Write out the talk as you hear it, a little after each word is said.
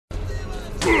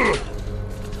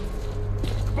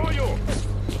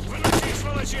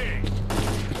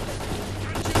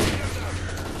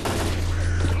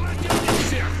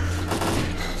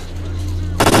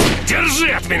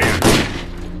меня!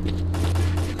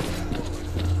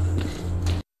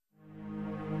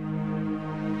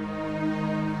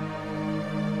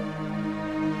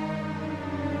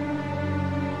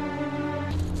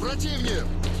 Противник!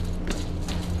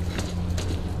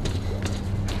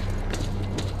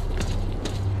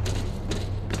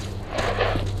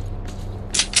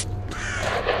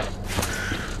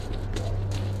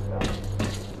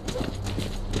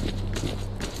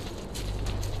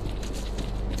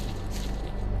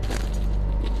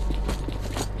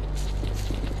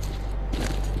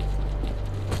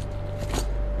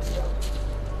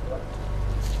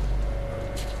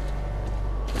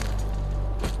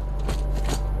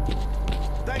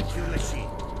 Thank you, machine.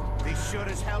 They sure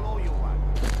as hell owe you one.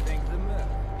 Thank the mayor.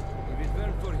 If it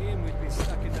weren't for him, we'd be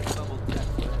stuck in that bubble trap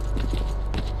forever.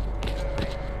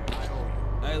 I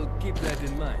owe you. I'll keep that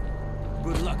in mind.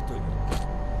 Good luck to you.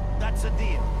 That's a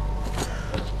deal.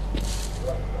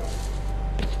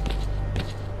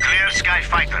 Clear sky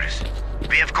fighters.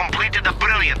 We have completed a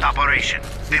brilliant operation.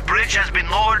 The bridge has been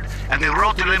lowered and the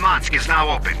road to Limansk is now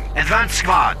open. Advance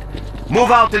squad,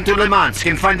 move out into Limansk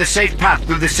and find a safe path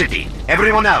to the city.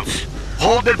 Everyone else,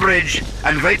 hold the bridge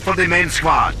and wait for the main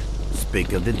squad.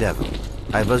 Speak of the devil.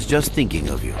 I was just thinking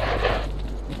of you.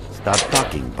 Start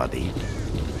talking, buddy.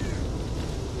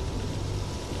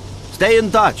 Stay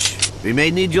in touch. We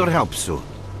may need your help soon.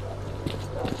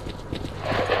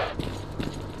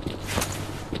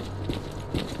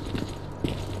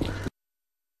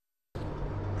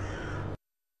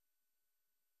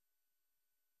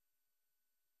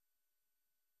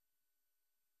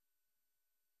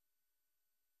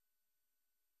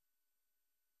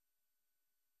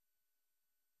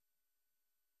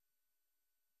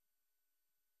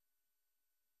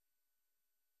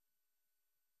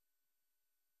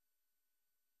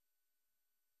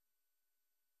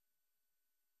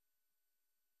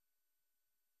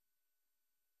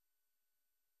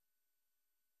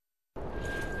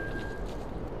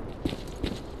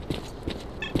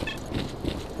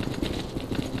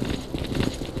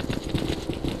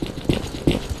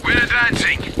 We're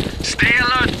advancing. Stay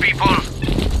alert, people.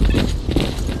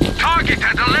 Target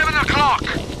at 11 o'clock.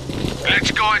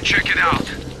 Let's go and check it out.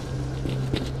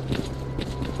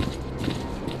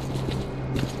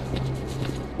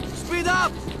 Speed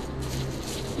up!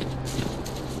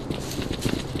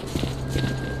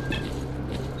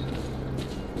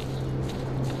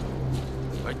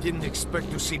 I didn't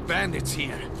expect to see bandits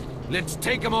here. Let's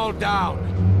take them all down.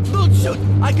 Don't shoot!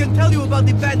 I can tell you about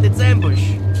the bandits'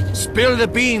 ambush. Spill the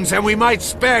beans and we might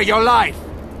spare your life.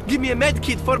 Give me a med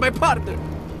kit for my partner.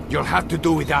 You'll have to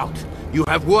do without. You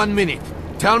have 1 minute.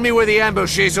 Tell me where the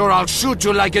ambush is or I'll shoot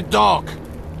you like a dog.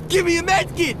 Give me a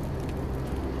med kit!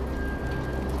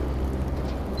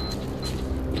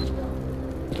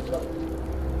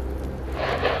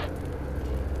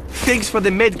 Thanks for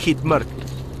the med kit, Merc.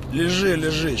 Лежи,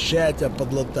 лежи, ща я тебя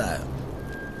подлатаю.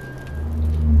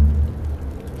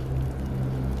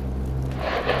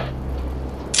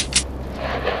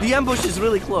 The ambush is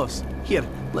really close. Here,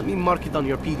 let me mark it on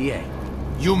your PDA.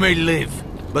 You may live,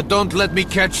 but don't let me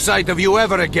catch sight of you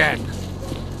ever again.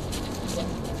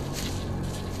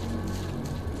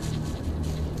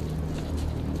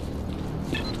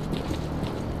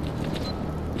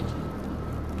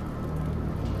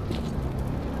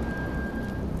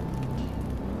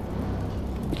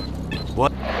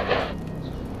 What?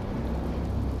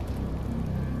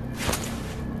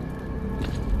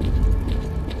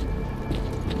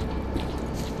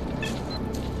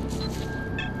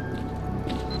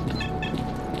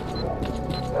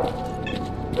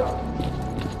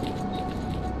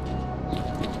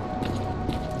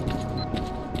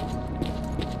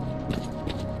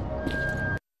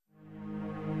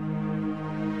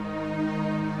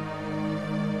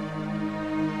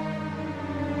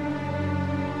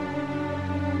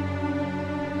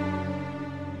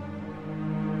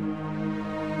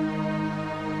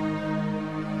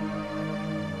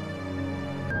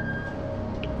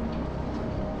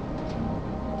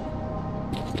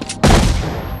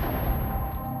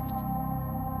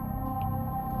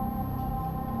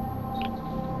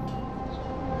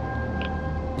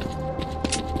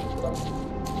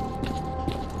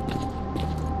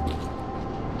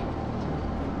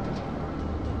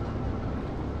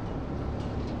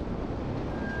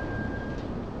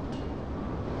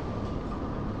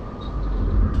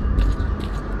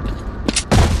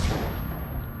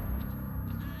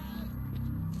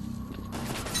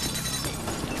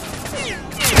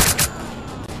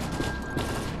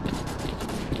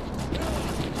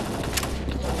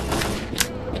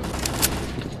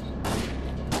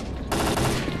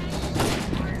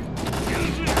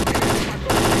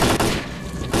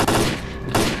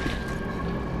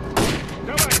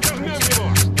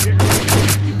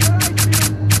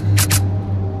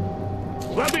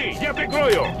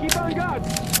 Чую! Keep on guard!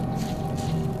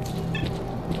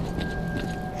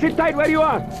 Sit tight where you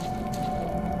are!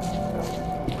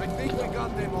 I think we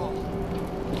got them all.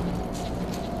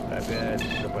 Опять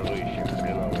сапожищик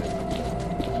хреновый.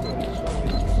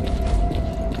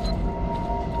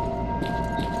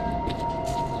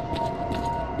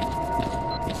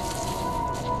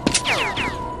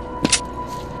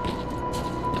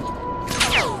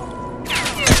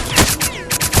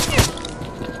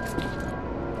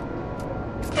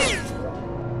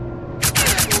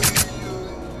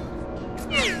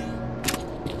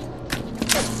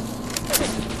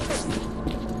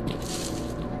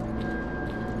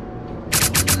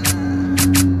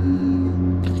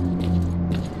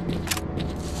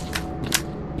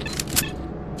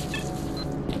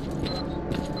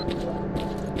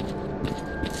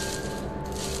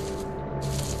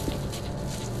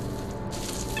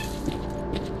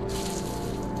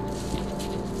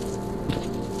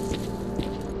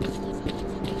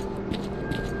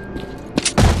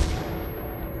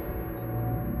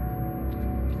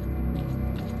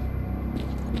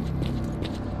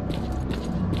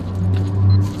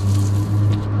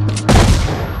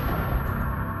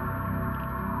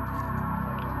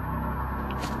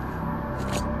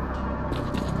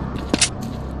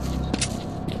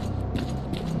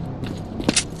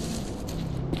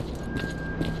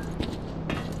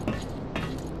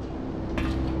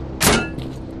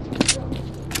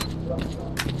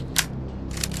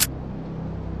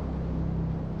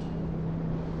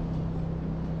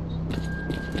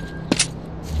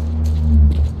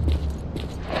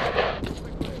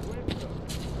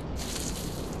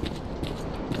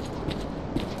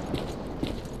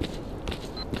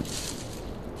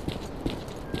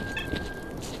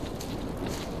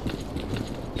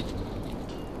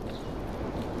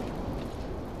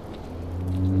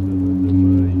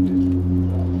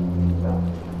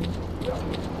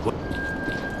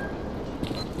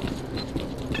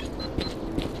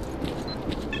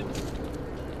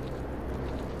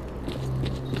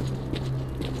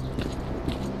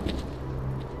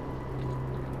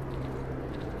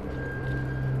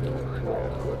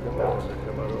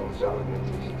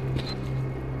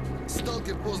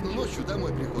 Сталкер поздно ночью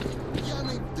домой приходит.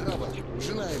 Пьяный дровач.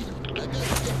 Жена ему. Опять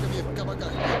с девками в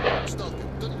кабаках. Сталкер,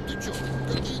 да ты чё?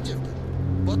 Какие девки?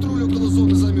 Патруль около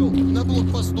зоны замел. На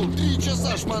блокпосту 3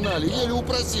 часа шмонали. Еле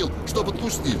упросил, чтоб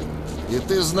отпустили. И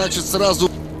ты, значит, сразу...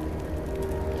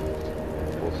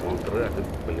 Концентраты,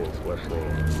 блин,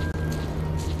 сплошные.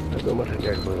 А дома же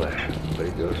как было.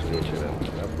 Придешь вечером,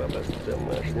 а баба с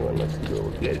домашнего на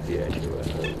стол горячего.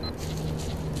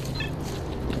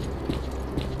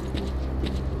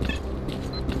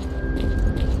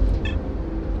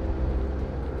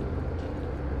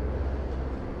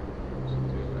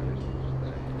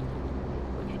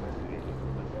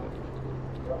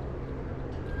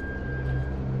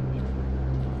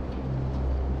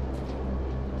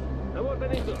 А вот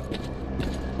анекдот.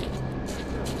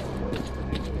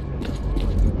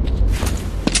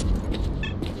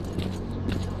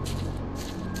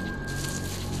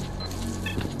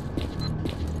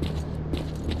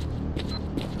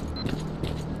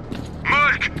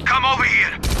 Come over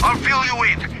here. I'll fill you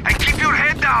in. And keep your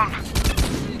head down.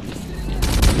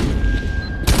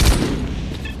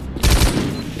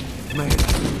 Man,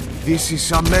 this is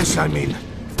some mess, I mean.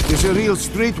 There's a real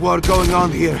street war going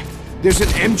on here. There's an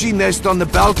MG nest on the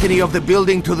balcony of the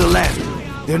building to the left.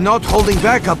 They're not holding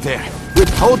back up there. We're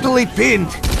totally pinned.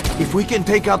 If we can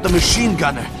take out the machine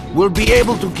gunner, we'll be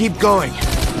able to keep going.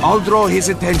 I'll draw his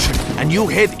attention, and you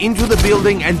head into the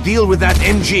building and deal with that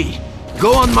MG.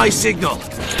 Go on my signal.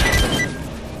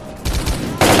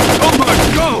 Omar,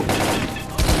 go!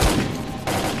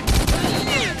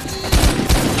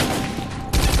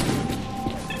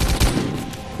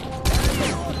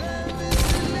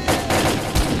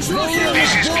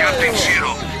 This is Captain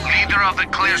Zero, leader of the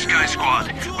Clear Sky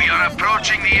Squad. We are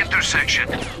approaching the intersection.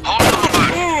 Hold on,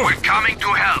 Bert. We're coming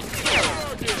to help.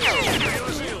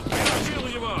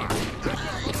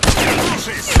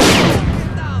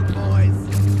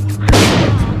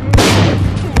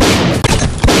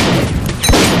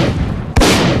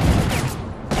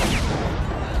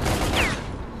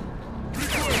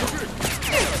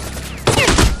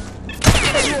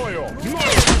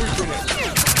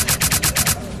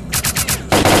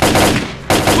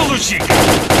 Получи-ка!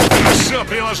 Хорошо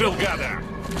приложил, гада!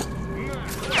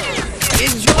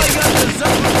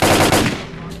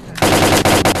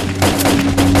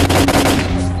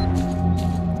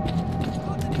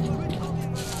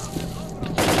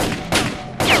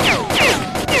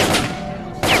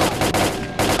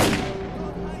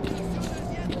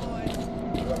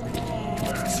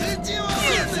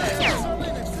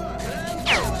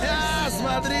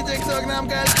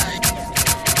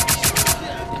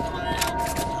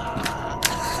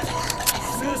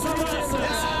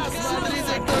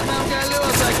 Смотрите, кто к нам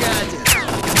колеса катит!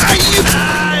 Ай,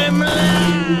 бля!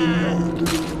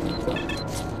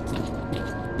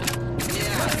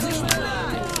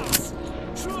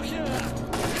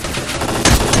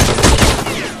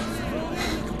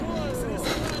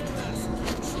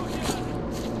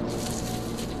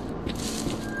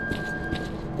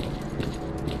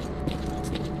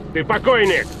 Ты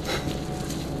покойник!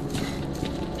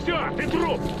 Все, ты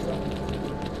труп!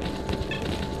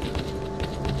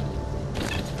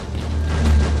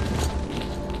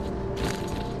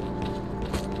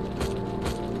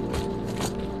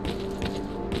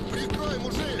 Прикрой,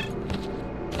 мужик!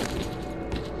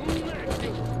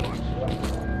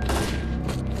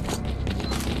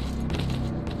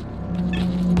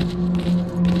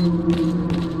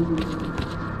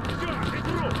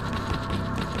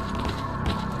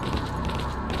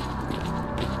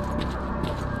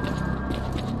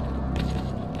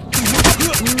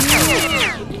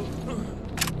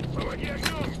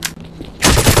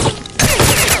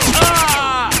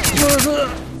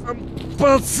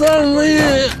 Пацаны!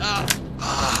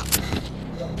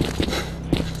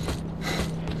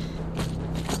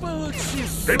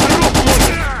 Ты труп,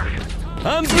 мудак!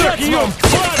 Амбициум!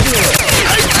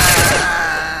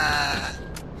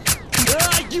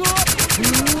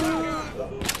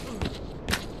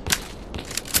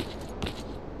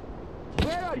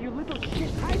 Where are you, little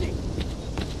shit, hiding?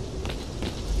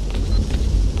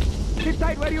 Sit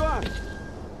tight where you are!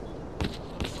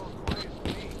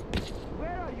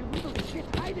 Where are you, little shit,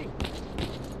 hiding?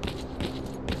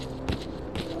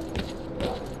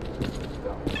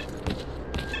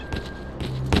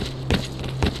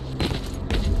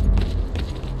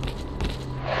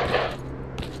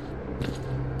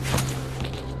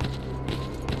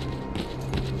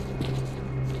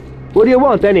 What do you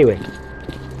want, anyway?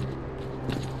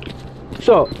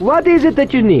 So, what is it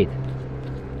that you need?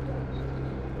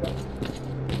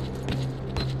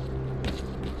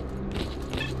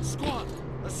 Squad,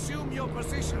 assume your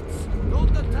positions.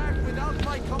 Don't attack without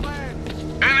my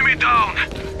command. Enemy down!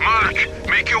 Mark,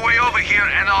 make your way over here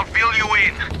and I'll fill you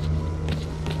in.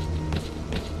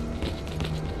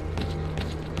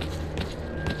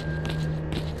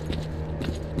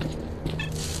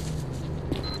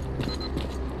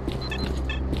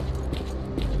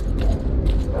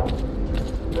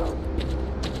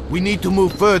 We need to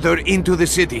move further into the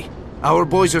city. Our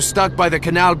boys are stuck by the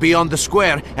canal beyond the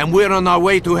square, and we're on our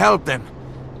way to help them.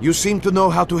 You seem to know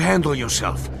how to handle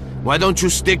yourself. Why don't you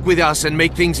stick with us and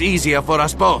make things easier for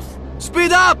us both?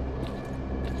 Speed up!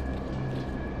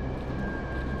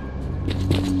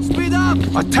 Speed up!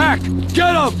 Attack!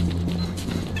 Get him!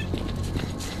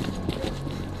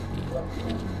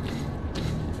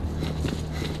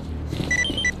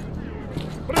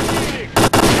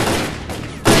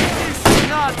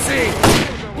 Nazi!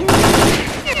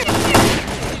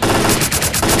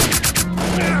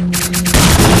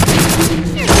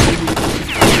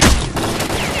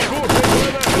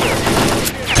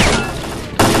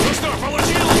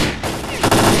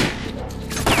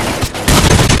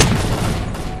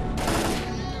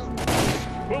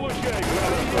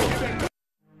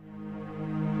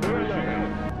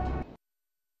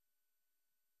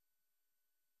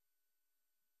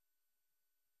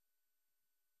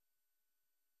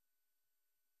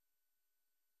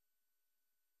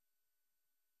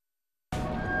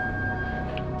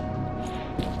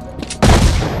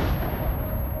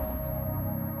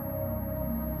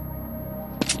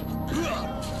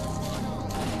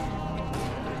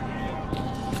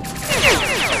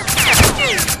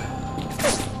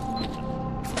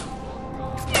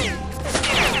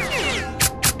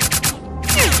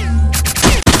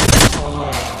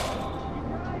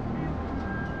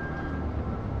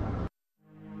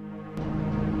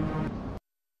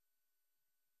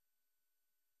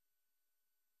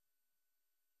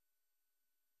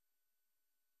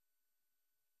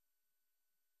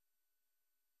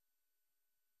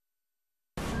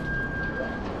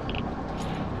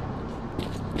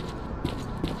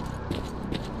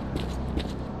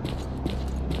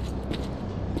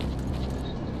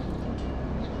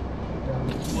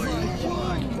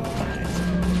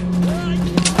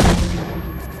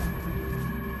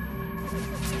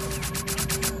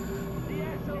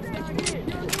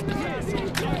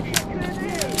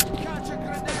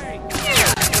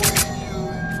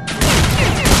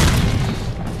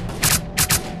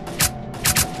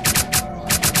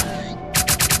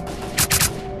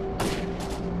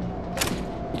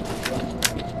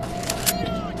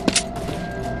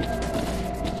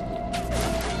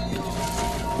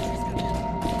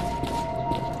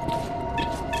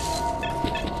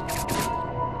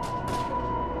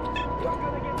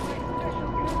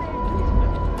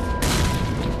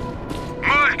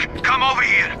 Merc, come over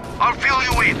here. I'll fill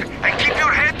you in. And keep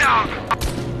your head down.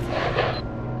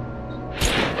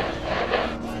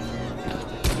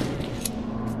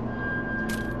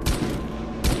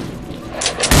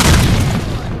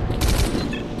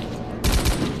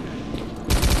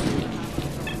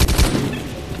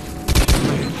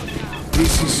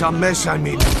 This is a mess, I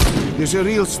mean. There's a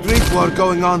real street war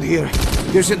going on here.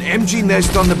 There's an MG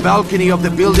nest on the balcony of the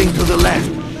building to the left.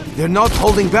 They're not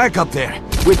holding back up there.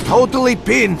 We're totally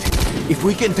pinned. If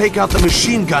we can take out the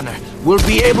machine gunner, we'll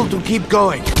be able to keep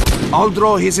going. I'll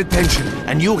draw his attention,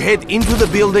 and you head into the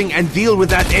building and deal with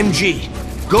that MG.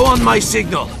 Go on my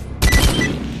signal.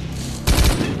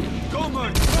 Go,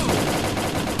 Merc, go!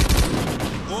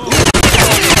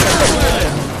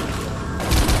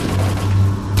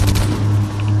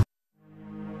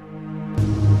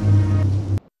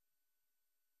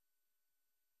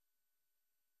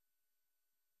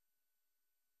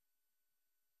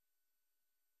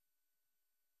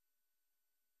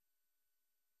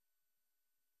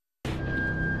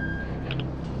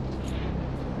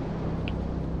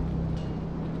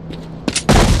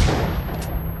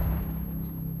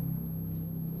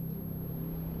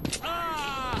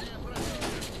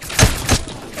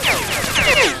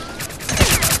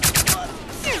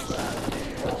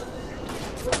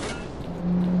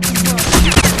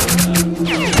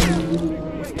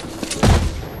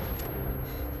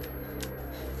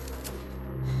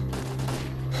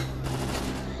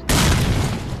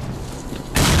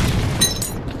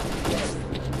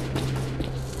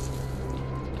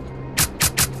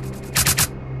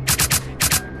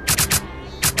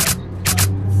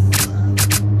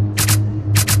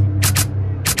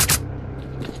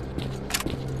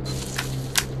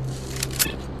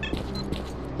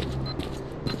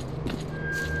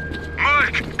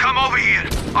 Come over here.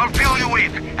 I'll fill you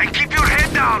in. And keep your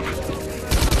head down.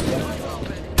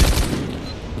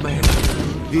 Man,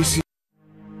 this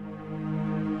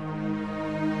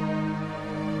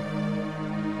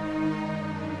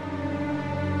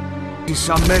is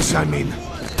a mess, I mean.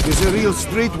 There's a real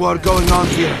street war going on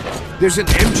here. There's an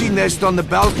MG nest on the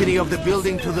balcony of the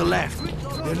building to the left.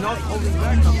 They're not holding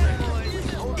back up there.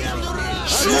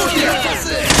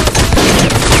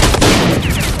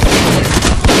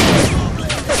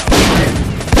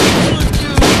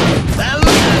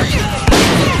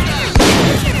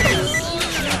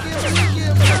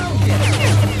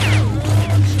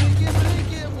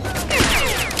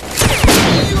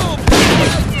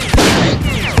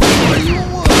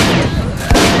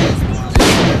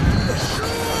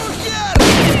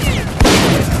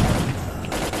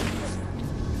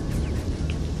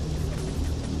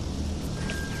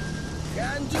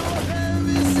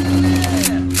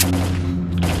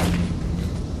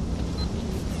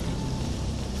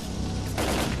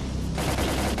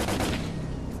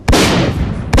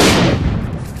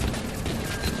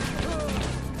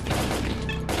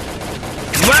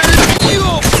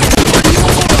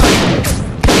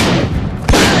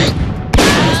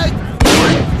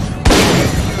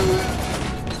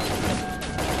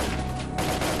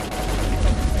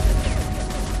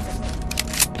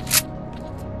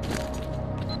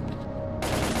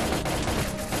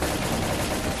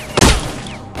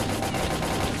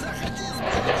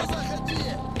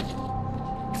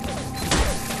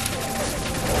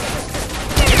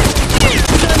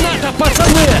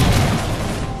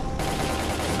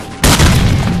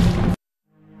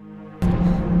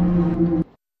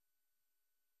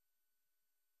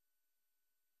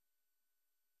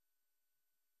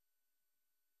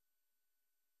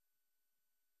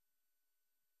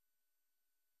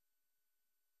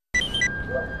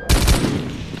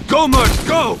 Go, Merc,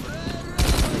 go!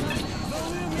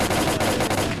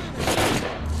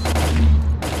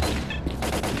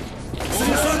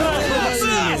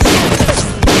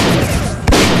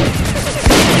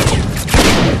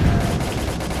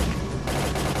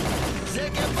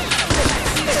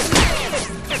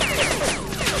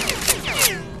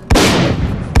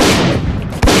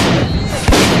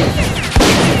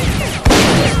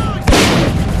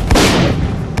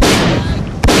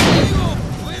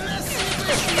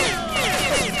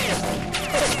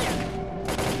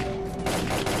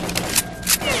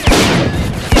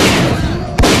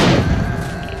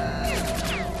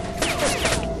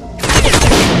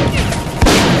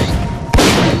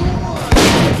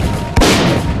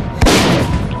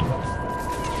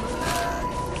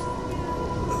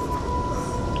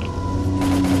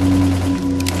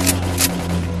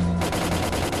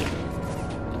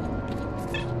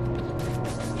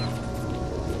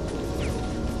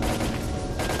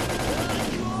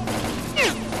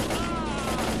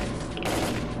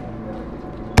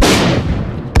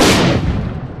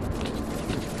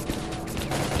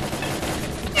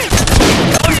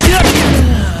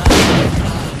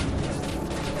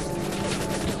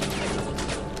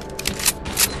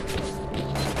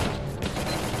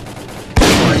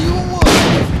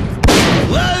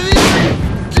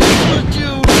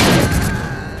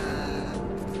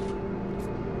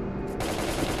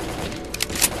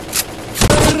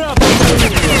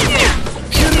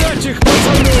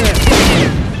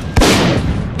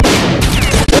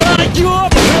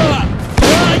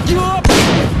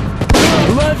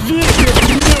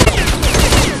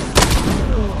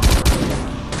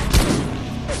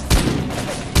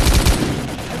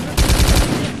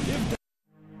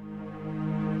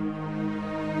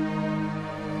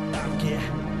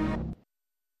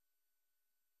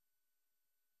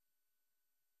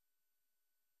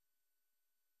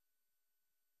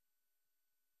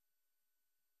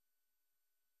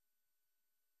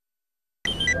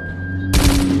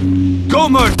 Go,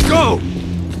 Mert, go!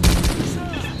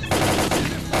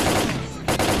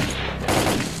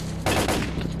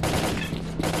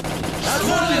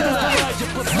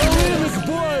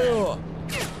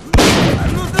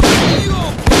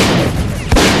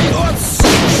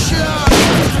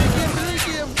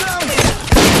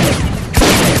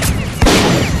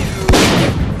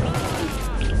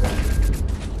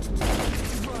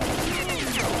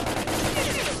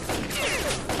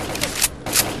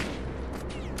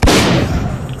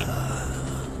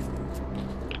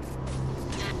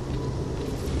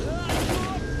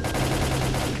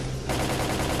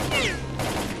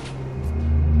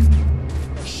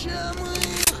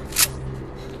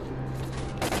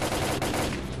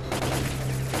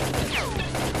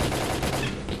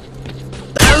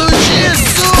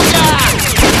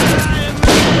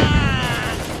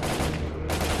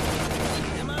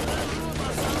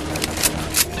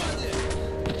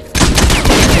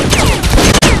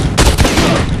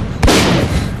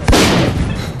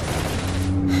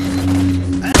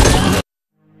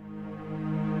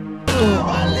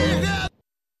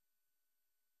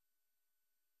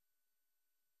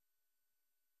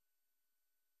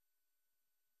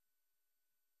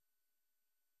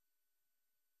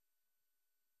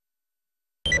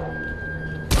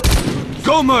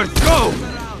 Go, Mert, go!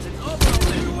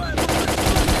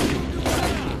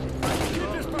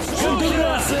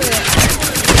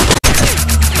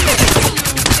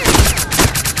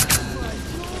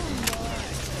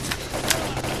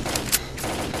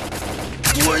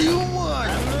 Твою мать!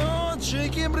 Ну,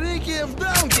 чики-брики в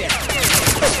дамке!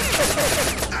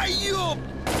 Ай, ёп!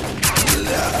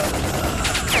 Бля!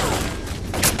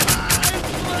 Ай,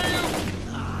 твою!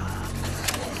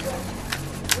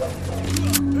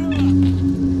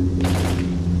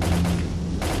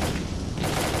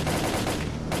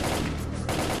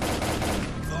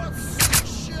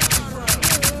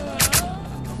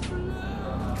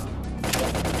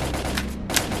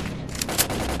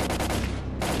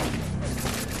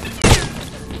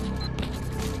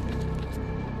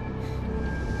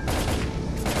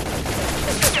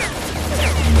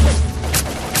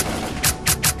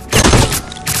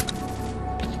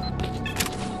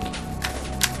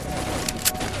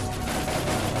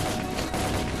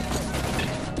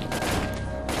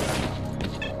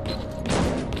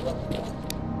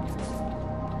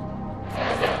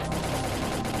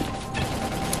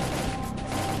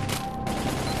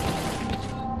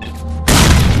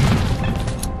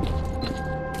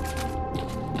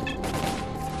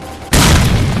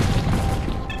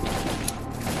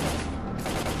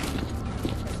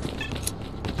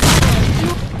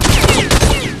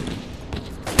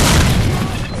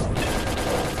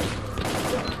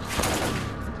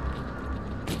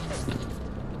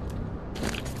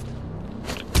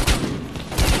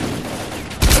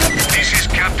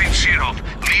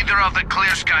 Of the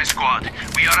Clear Sky Squad.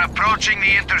 We are approaching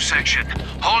the intersection.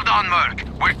 Hold on, Merc.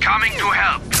 We're coming to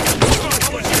help.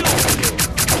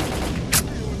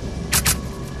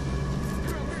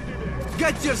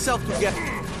 Get yourself together.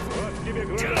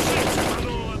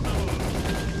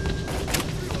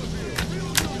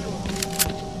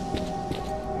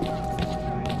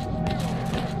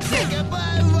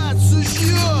 Закопаю вас,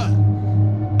 сучье!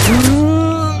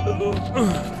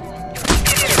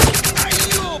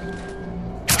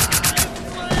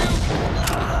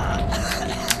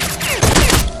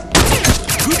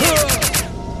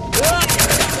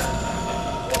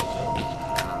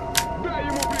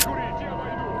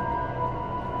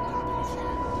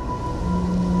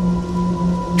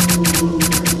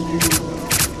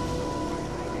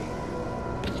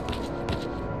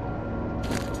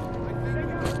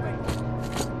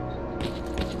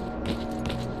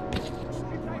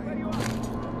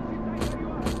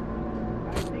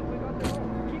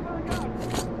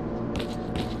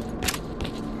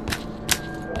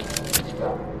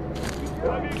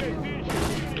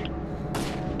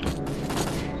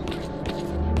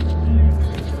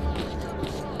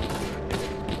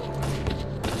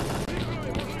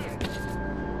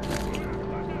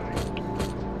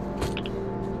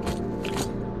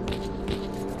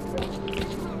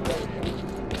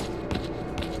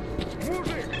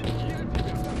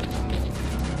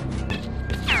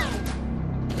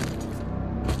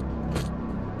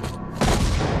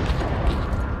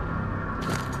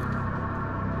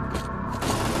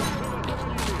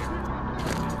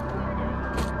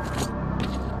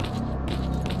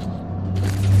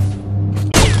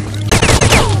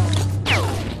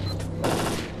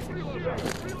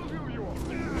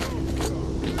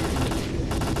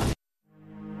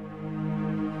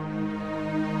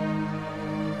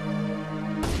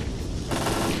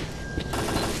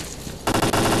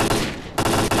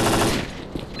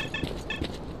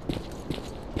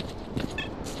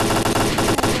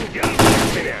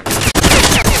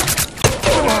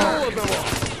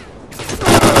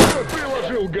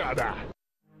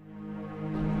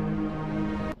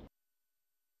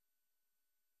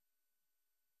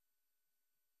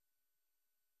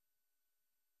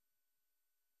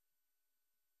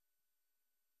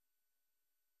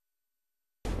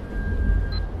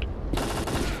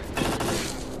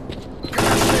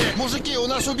 Мужики, у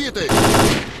нас убиты!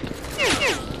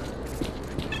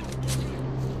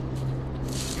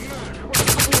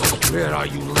 Where are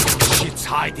you little shits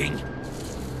hiding?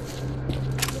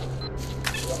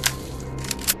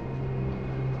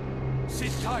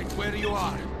 Sit tight where you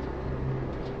are.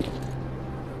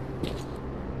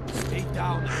 Stay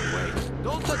down and wait.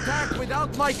 Don't attack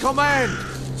without my command!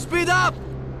 Speed up!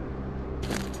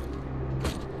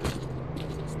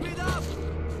 Speed up!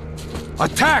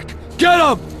 Attack! Get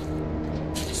him!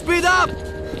 Speed up!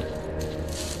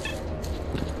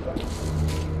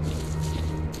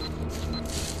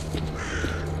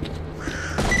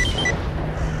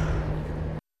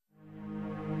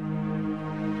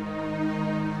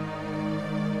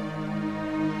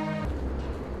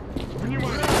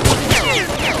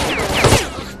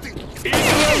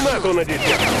 Гранату на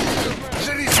дитя!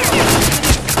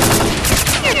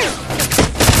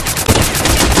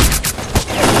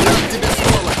 Тебе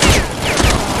сволочь!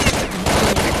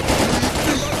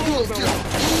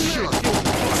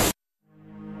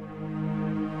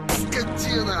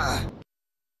 Скотина!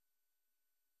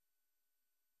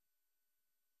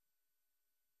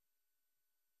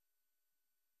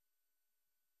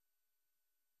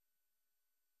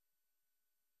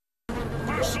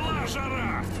 Пошла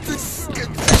жара! Ты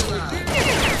скотина!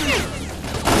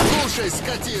 Слушай,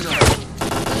 скотина!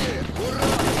 Ура!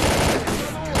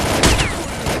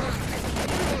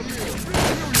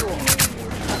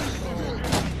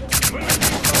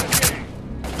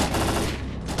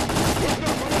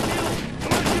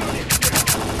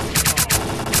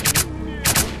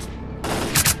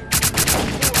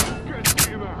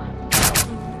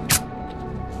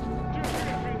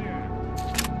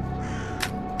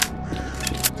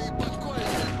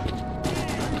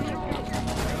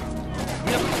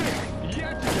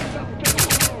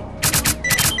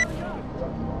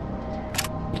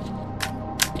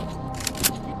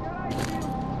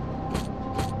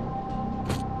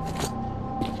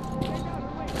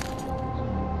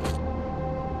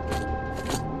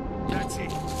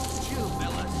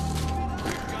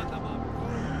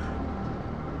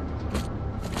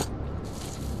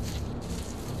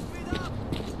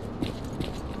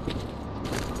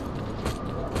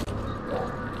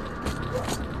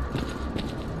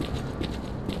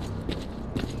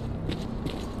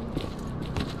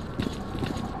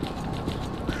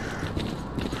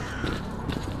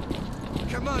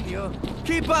 Come on, you.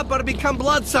 Keep up or become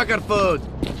bloodsucker food.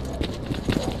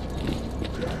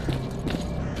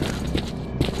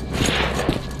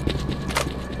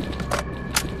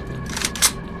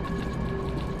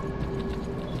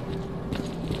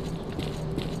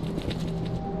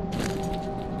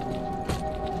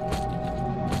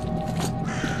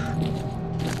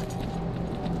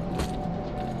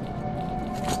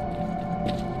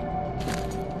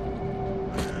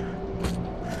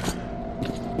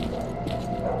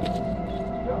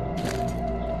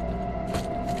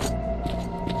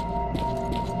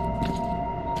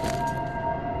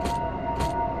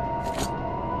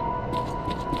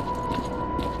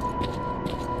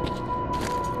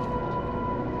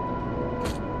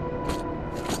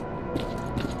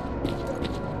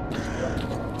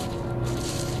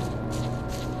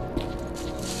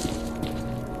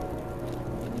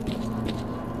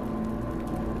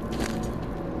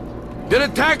 They're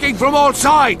attacking from all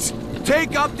sides!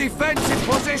 Take up defensive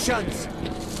positions!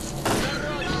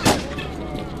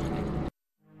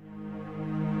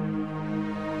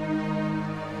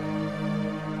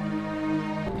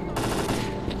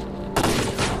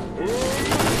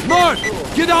 Mark!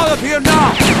 Get out of here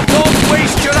now! Don't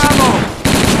waste your ammo!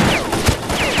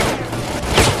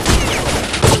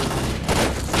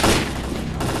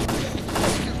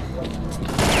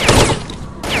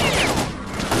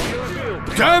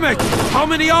 Damn it! How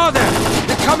many are there?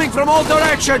 They're coming from all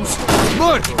directions!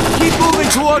 Murk, keep moving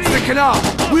towards the canal!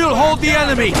 We'll hold the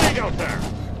enemy!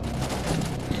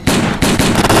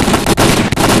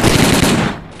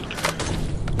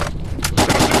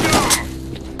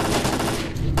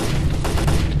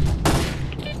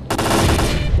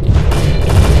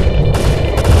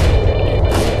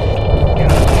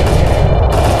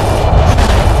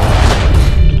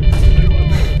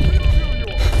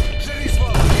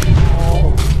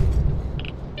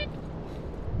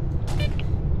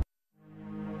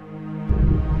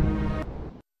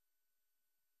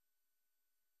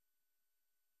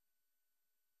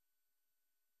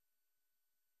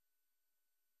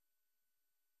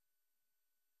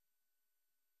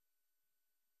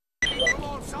 From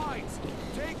all sides!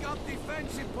 Take up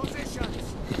defensive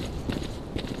positions!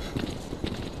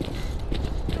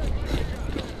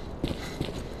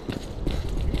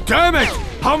 Damn it!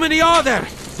 How many are there?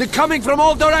 They're coming from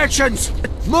all directions!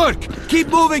 Merc, keep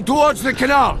moving towards the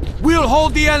canal! We'll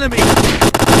hold the enemy!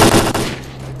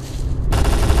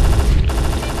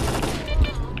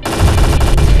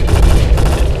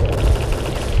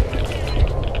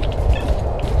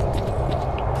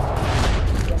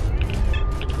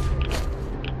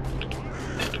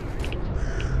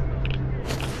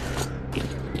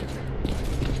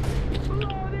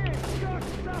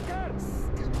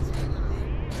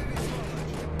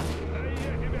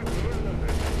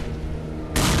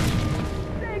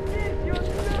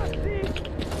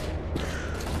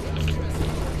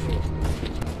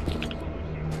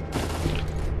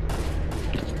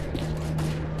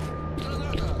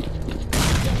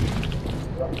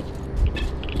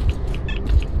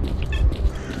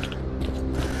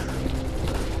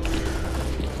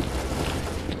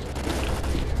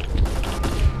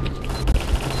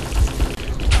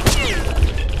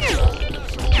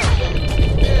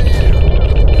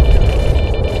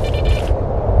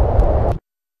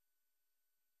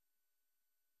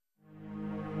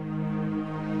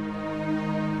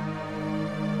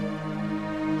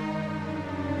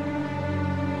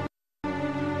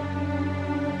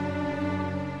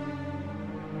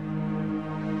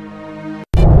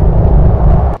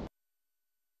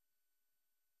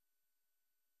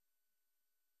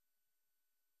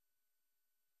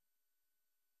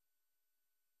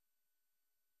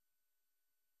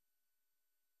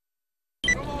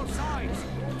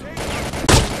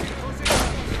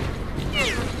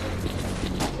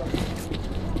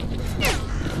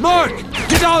 Merc!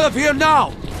 Get out of here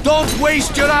now! Don't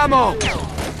waste your ammo!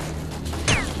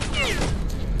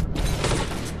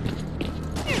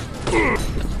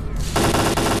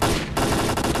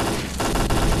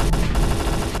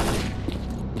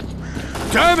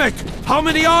 Damn it! How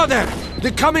many are there?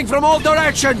 They're coming from all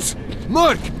directions!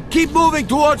 Merc, keep moving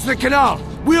towards the canal!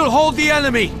 We'll hold the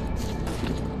enemy!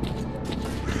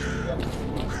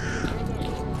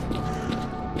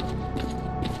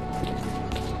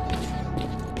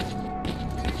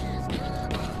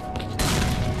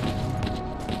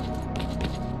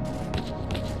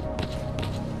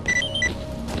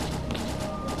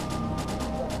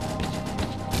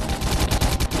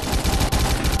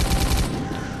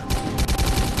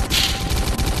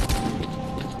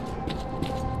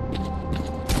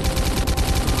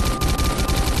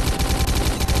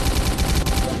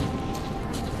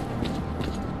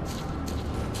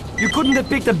 You couldn't have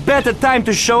picked a better time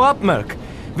to show up, Merc.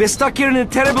 We're stuck here in a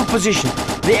terrible position.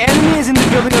 The enemy is in the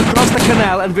building across the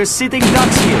canal and we're sitting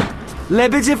ducks here.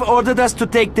 Lebedev ordered us to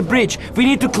take the bridge. We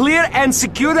need to clear and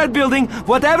secure that building,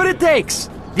 whatever it takes.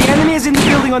 The enemy is in the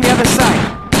building on the other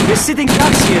side. We're sitting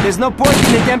ducks here. There's no point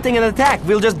in attempting an attack.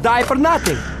 We'll just die for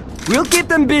nothing. We'll keep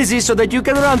them busy so that you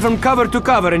can run from cover to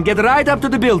cover and get right up to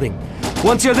the building.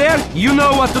 Once you're there, you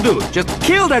know what to do. Just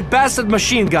kill that bastard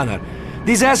machine gunner.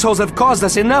 These assholes have caused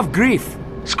us enough grief.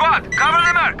 Squad, cover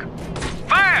the Merc!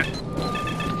 Fire!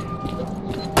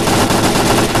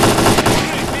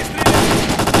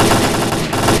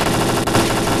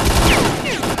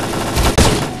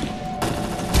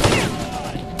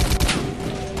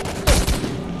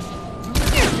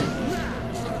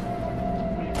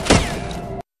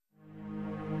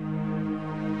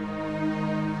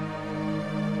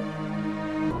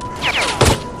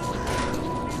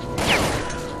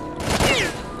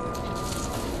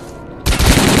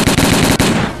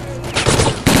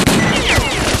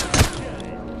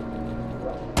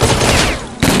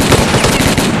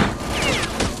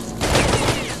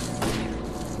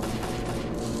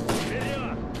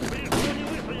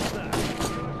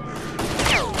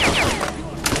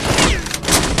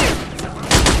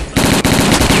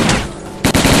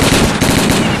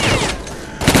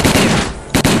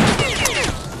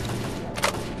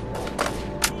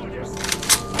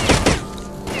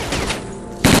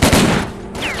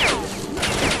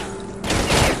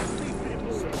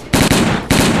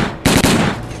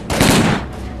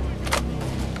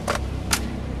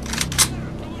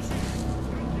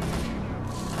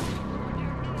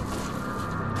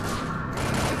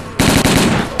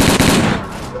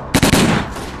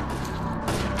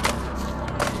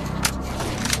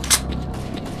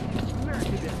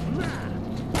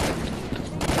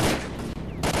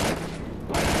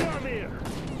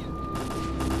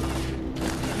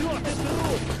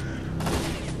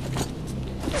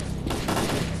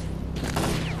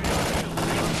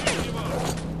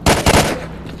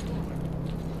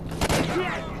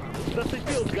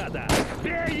 Зацепил, гада!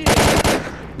 Бей!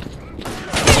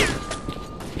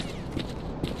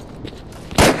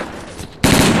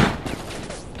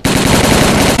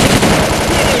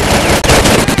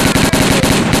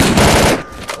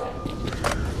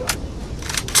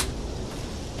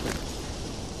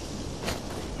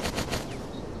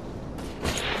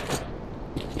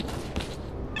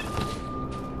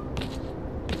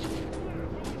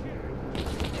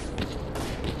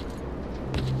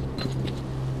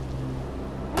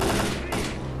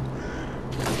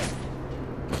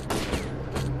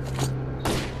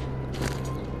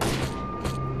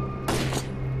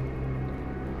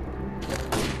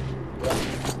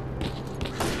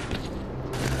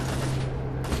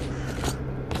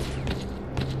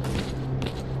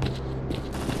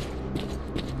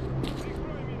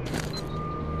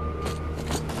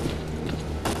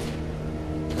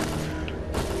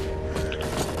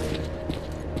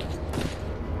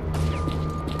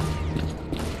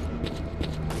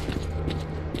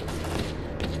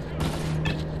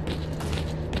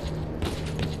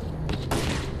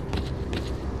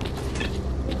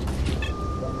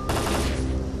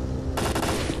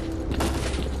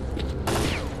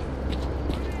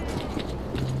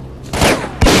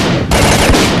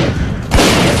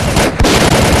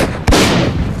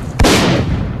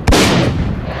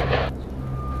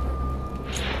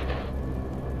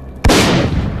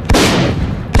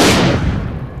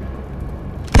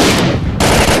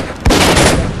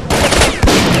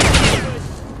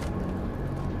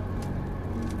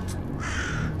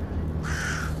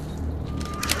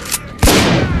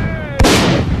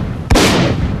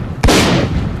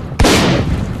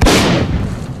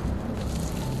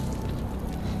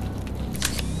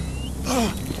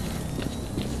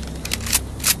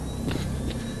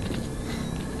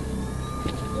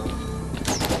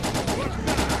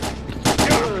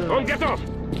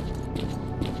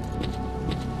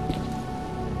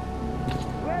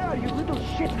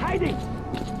 Shit, hiding!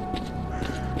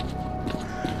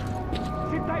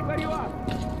 Sit tight where you are.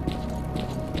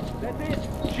 That's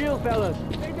it. Chill, fellas.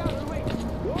 Stay down and wait.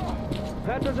 Whoa.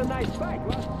 That was a nice fight,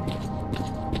 what?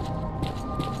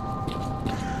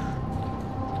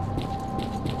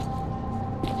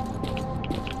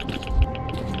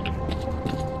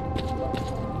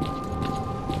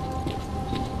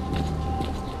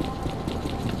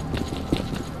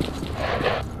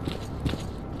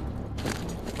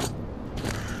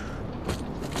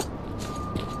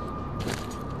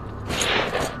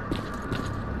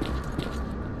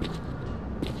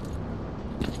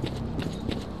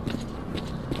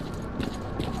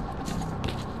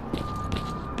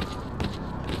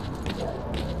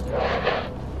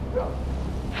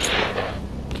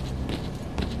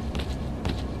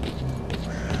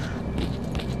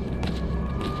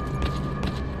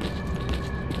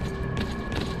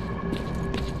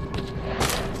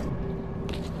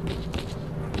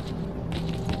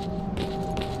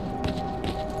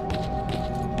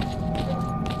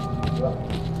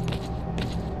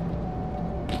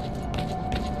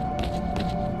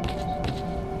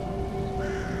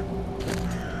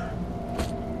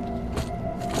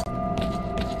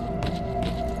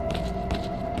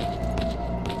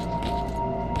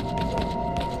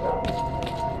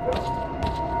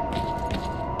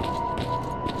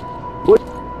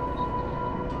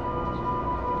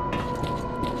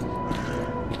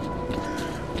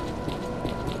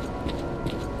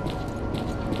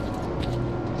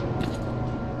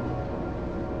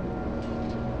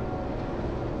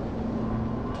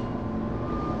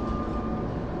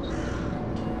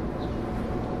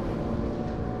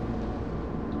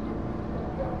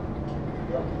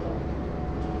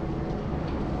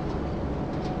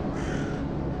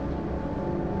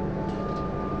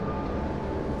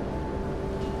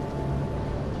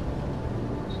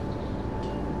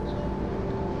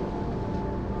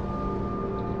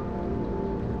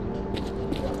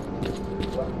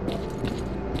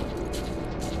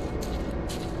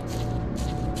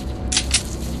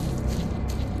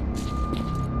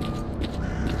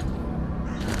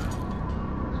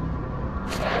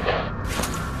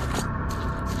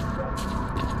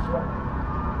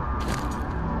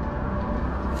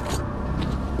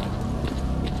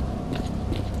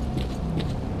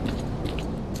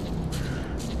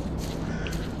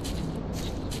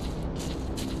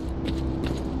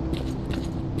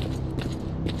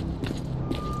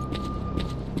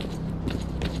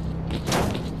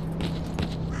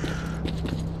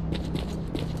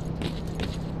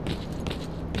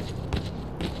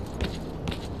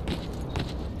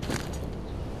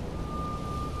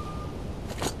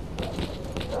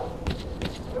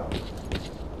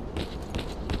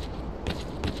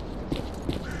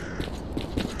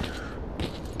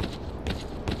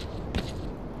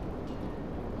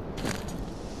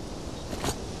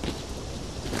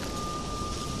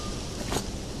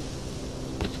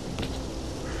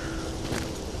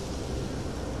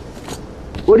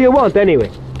 What do you want,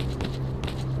 anyway?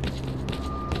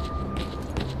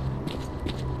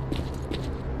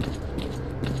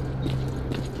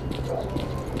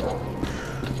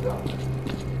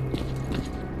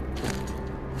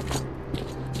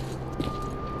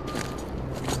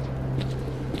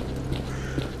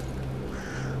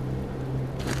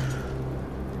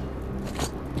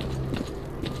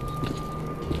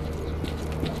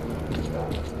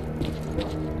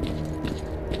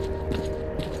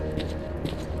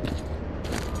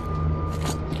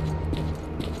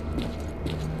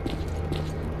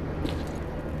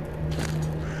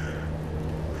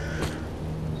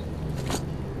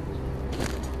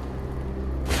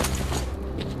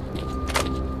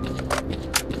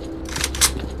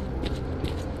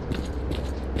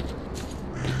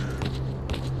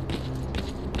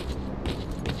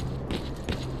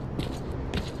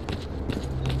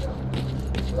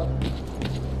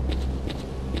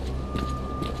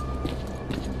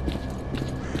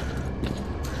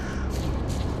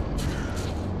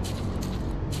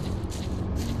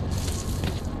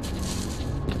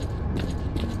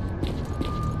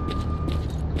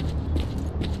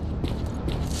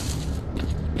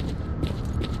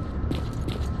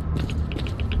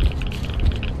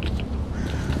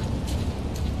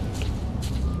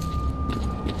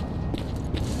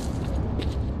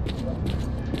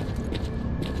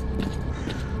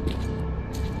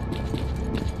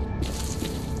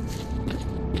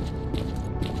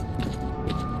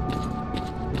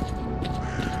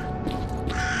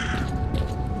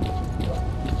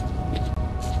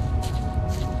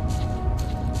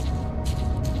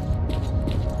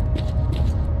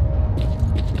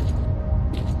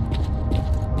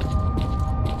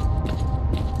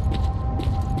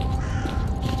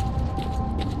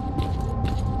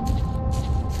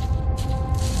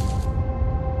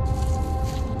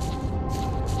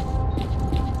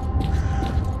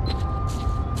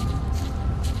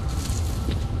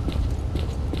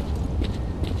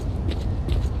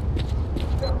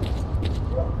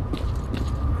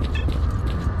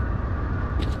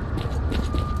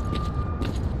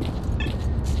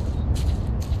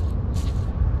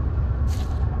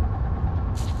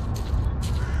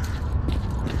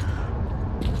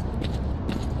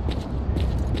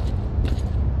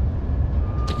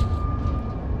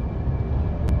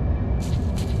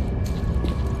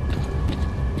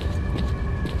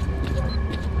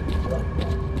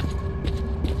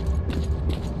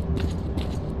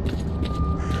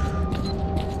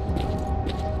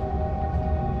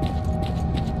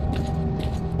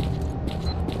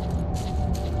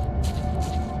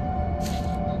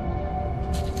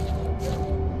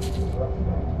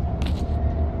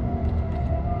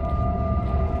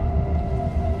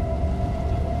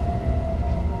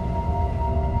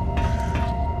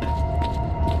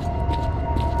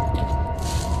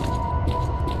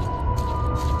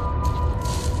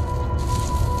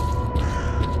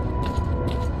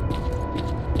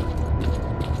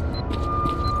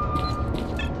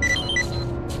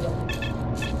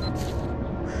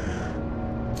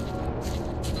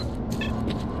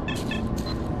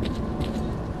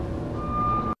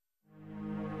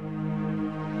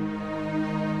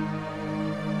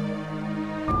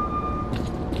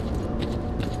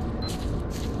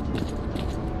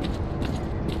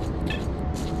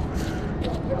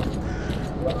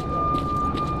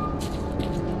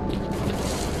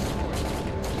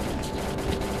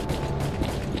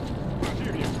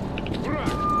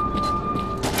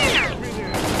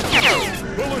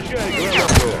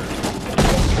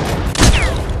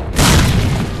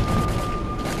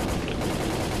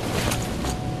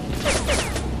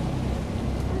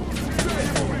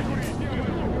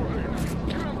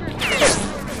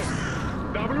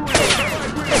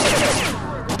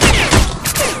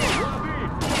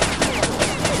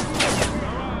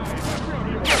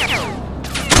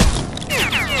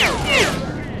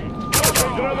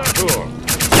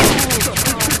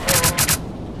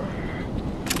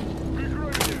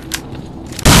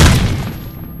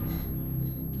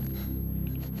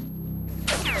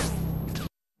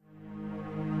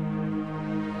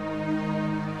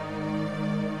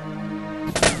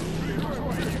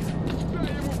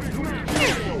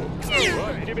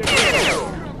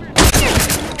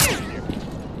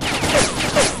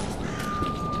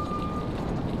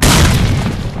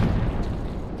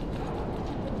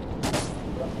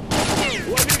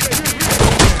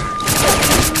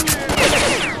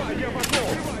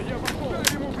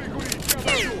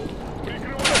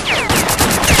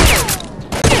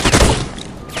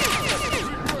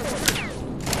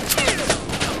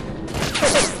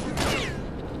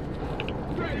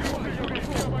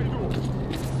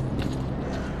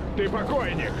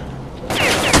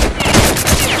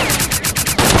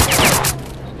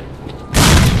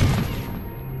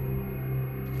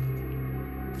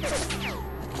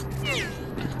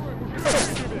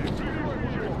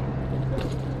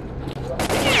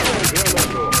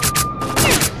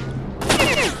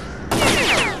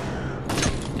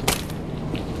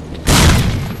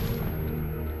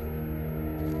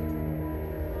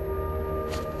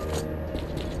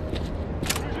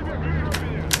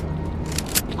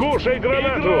 Слушай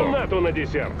гранату! И гранату на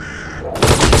десерт!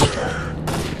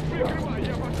 Прикрывай,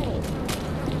 я пошел!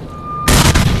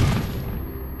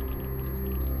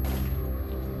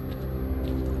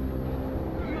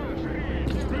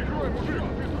 Прикрой, мужик!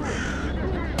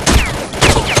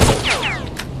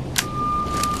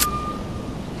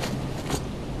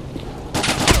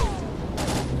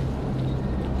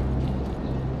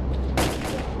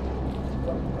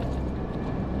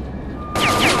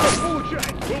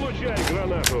 Получай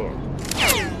гранату!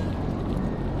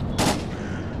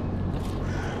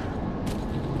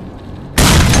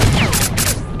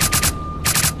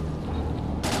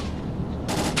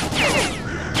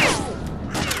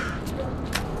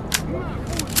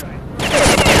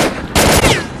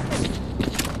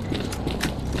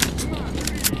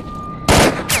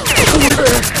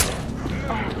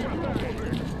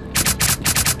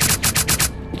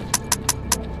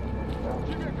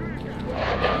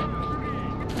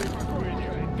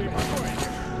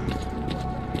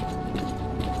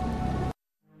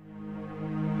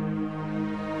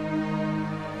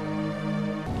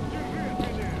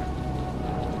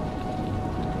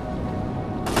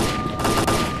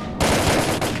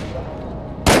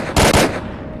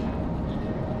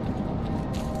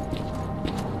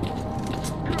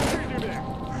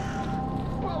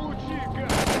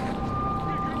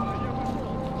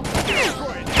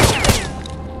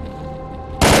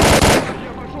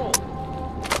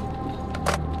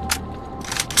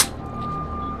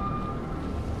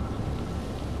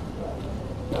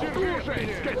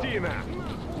 Скотина!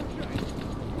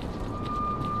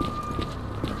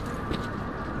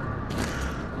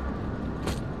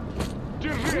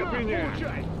 Держи от меня!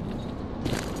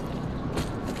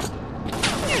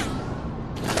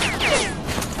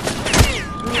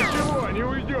 Ничего, не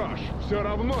уйдешь! Все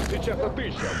равно сейчас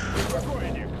отыщем!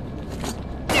 Спокойник!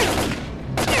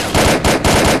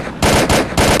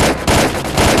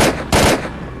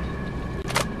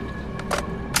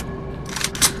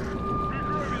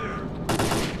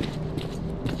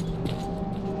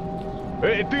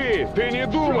 Эй, ты не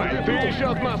думай, ты еще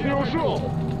от нас не ушел!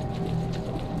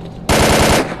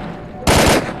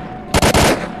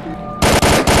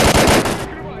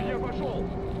 Открывай, я пошел!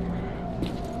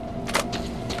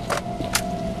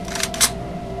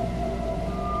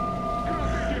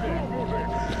 Кроты тебе, мужик!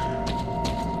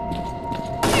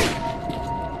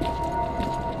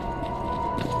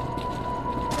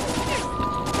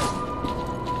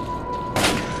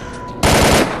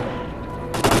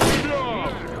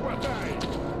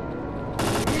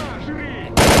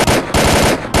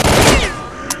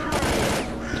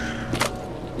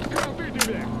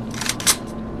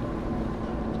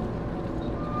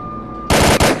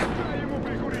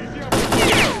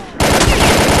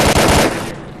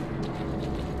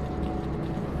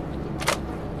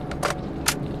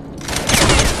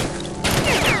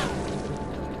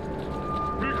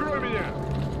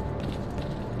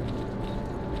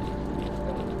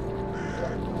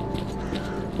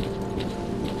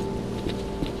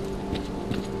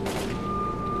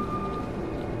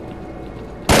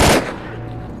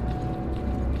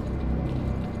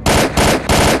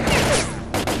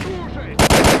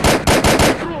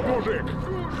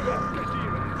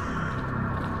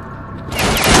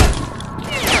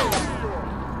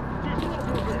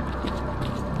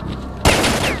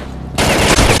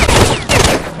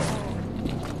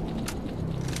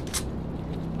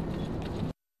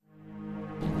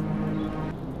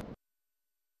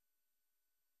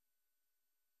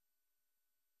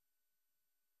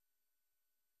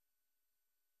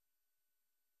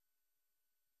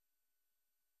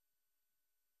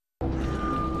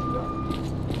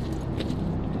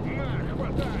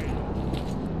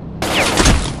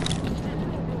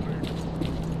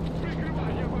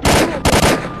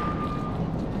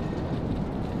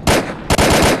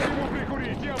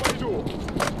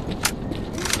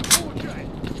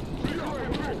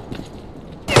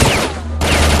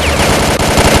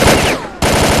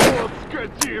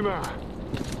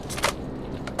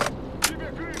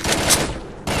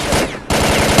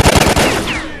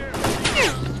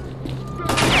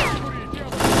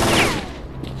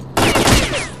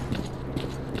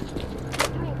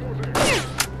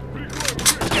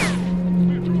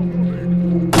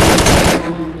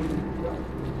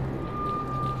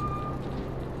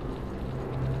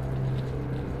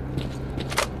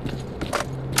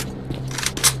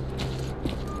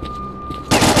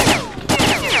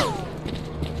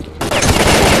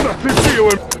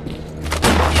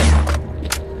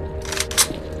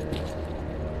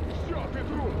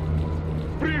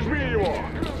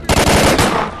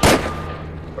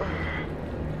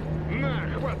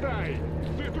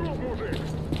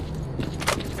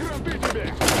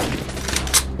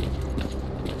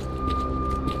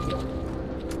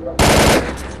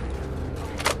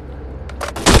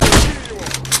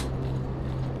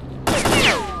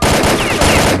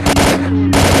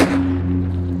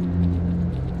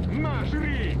 На,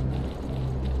 жри!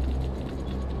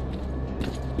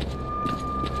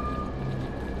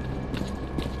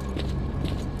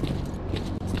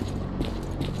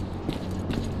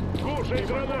 Слушай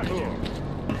гранату!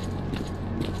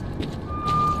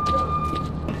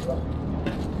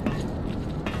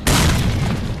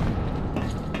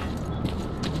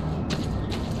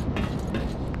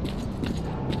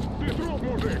 Ты труп,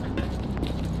 мужик!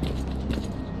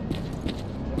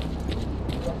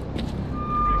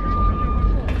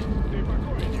 Ты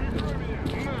покой, не прикрой меня!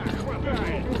 На,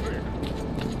 хватай, мужик!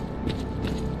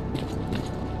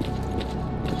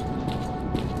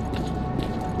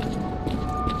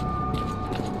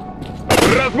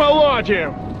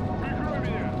 Размолотим! Прикрой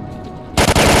меня!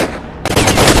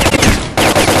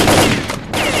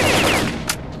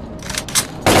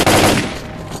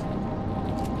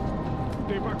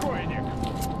 Ты покойник!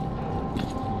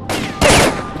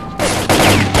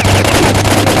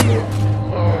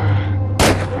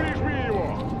 Прижми его!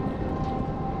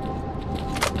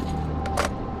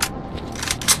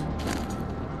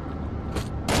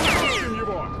 Пустим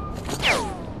его!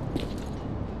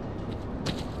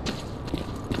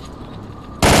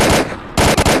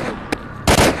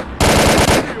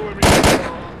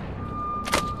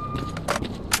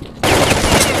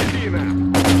 Силами! Скотина!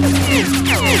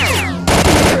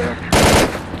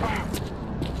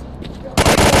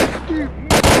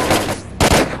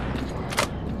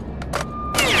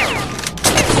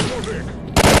 Мужик!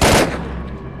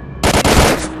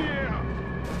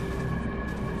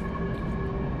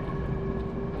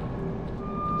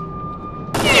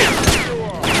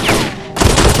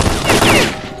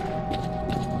 Нет!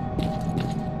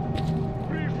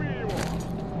 Прижми его!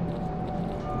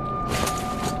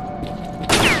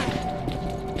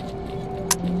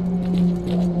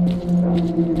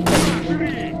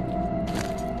 Жри!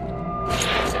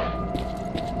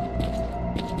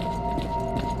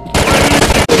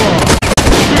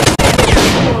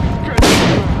 Вот скотина!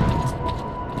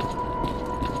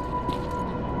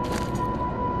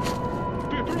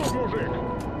 Ты труп, мужик!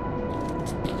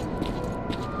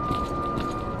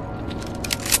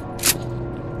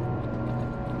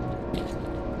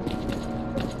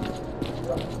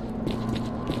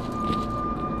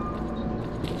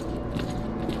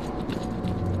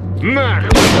 На,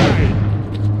 хватай!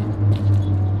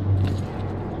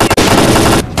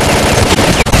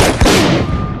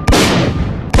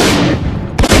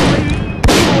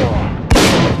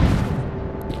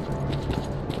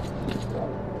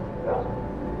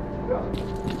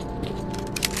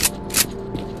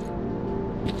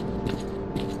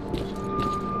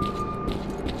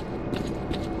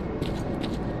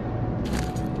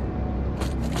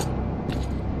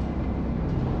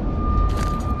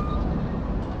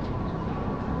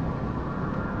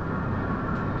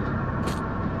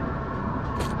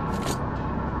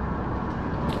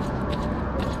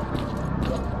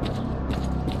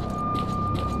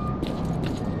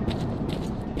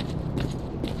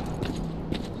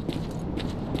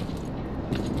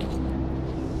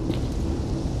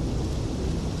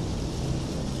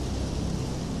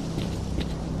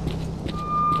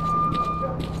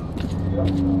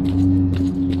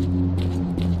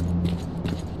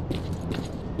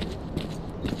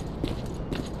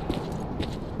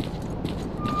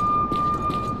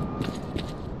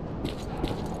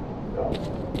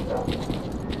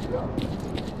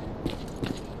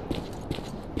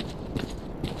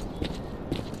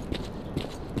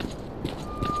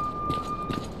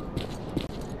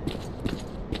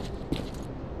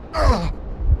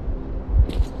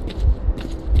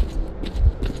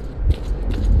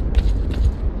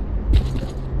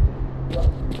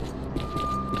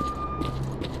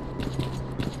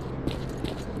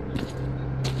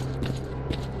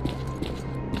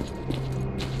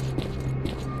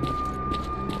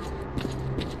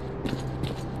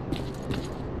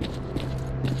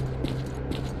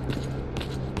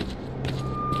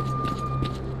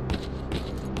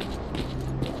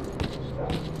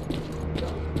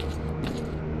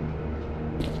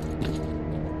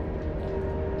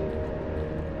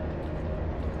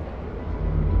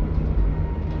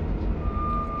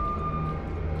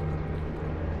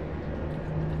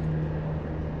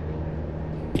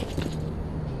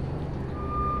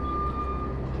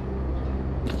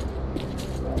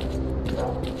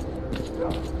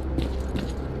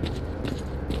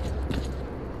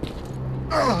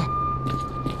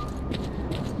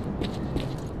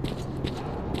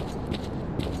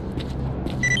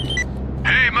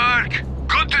 Hey, Merc.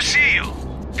 Good to see you.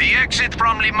 The exit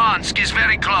from Limansk Limansk is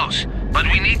very close, but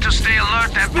we need to stay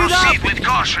alert and proceed with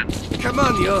caution. Come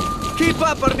on, you. Keep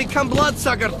up or become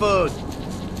bloodsucker food.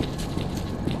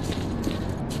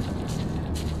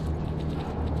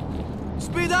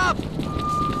 Speed up!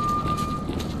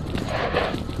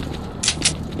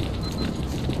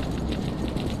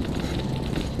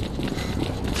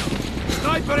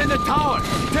 Sniper in the tower!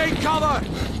 Take cover!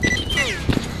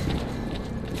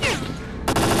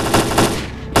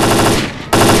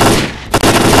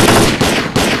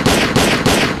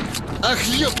 Ах,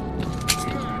 ёп!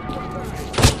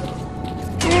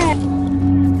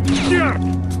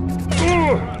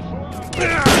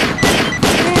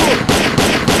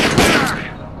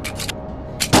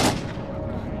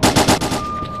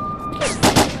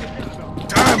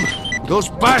 Those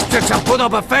bastards have put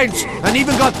up a fence and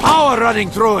even got power running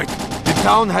through it. The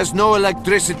town has no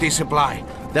electricity supply.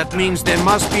 That means there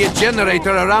must be a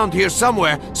generator around here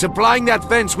somewhere supplying that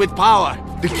fence with power.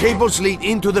 The cables lead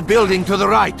into the building to the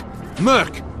right.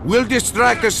 Merc, we'll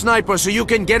distract the sniper so you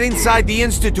can get inside the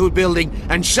Institute building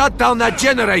and shut down that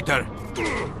generator.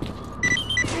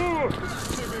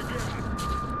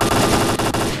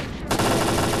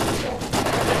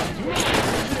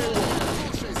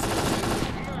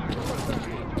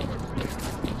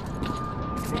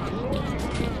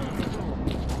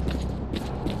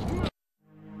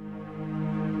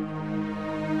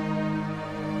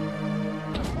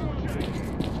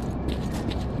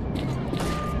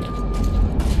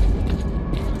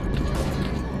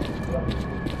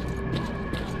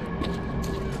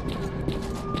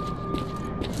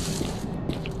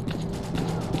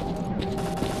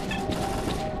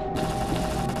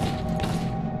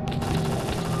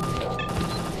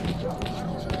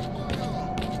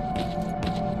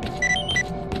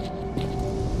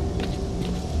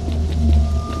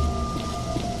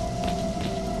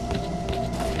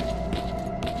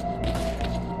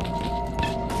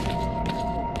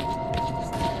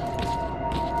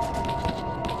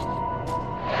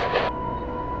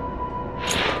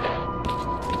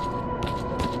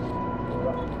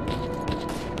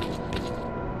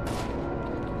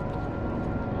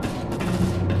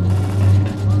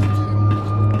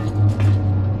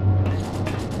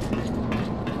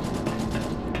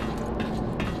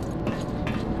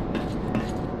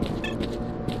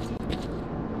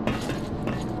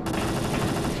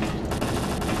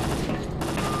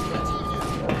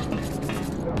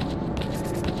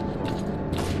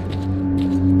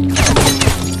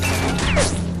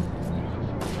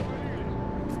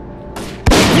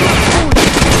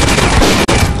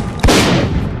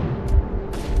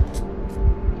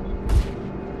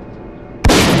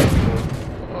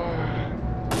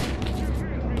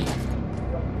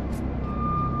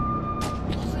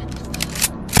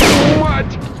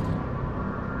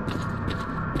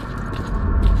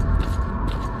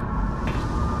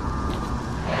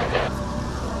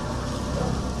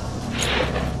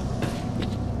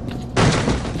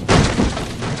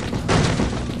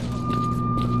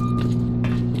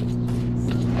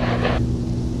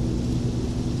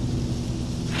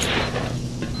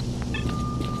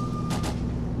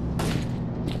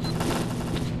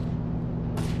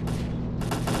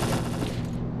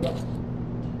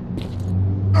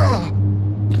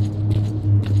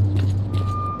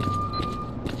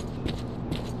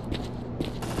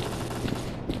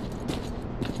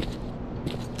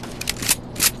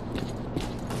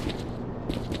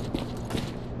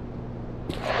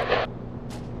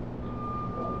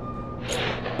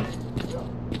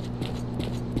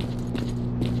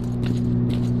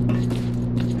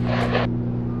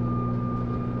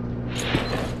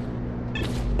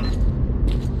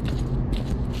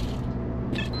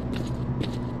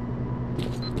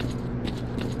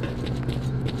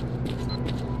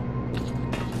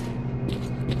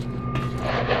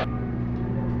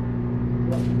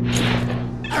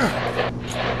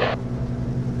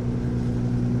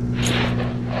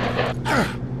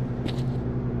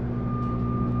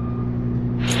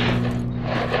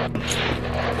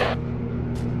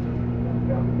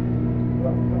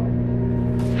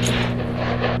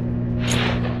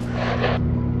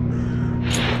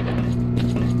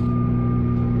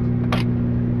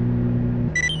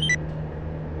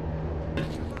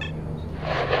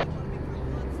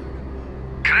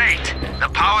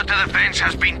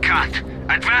 Has been cut.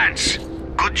 Advance!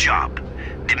 Good job.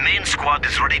 The main squad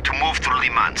is ready to move through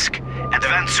Limansk.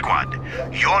 Advance squad,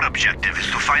 your objective is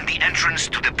to find the entrance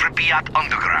to the Pripyat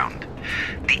underground.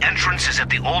 The entrance is at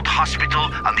the old hospital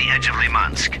on the edge of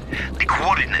Limansk. The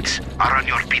coordinates are on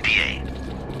your PDA.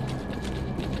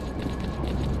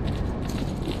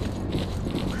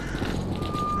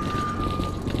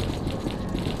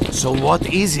 So what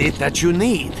is it that you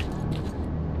need?